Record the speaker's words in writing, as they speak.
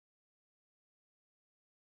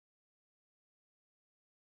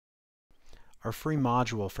Our free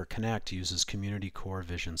module for Kinect uses Community Core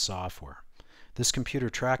Vision software. This computer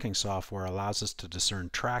tracking software allows us to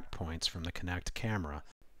discern track points from the Kinect camera.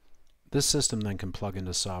 This system then can plug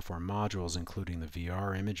into software modules including the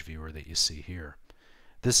VR image viewer that you see here.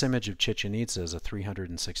 This image of Chichen Itza is a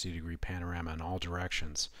 360-degree panorama in all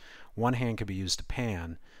directions. One hand can be used to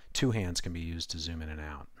pan, two hands can be used to zoom in and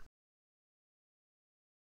out.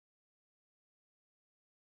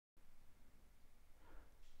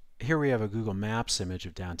 Here we have a Google Maps image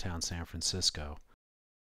of downtown San Francisco.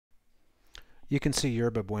 You can see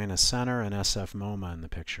Yerba Buena Center and SF MoMA in the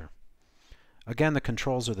picture. Again, the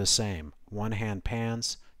controls are the same. One hand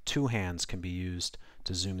pans, two hands can be used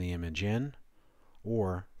to zoom the image in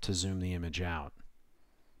or to zoom the image out.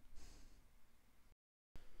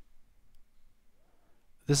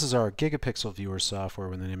 This is our gigapixel viewer software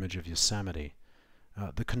with an image of Yosemite.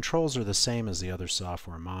 The controls are the same as the other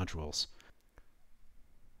software modules.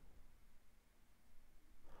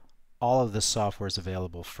 All of this software is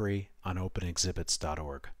available free on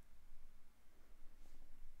openexhibits.org.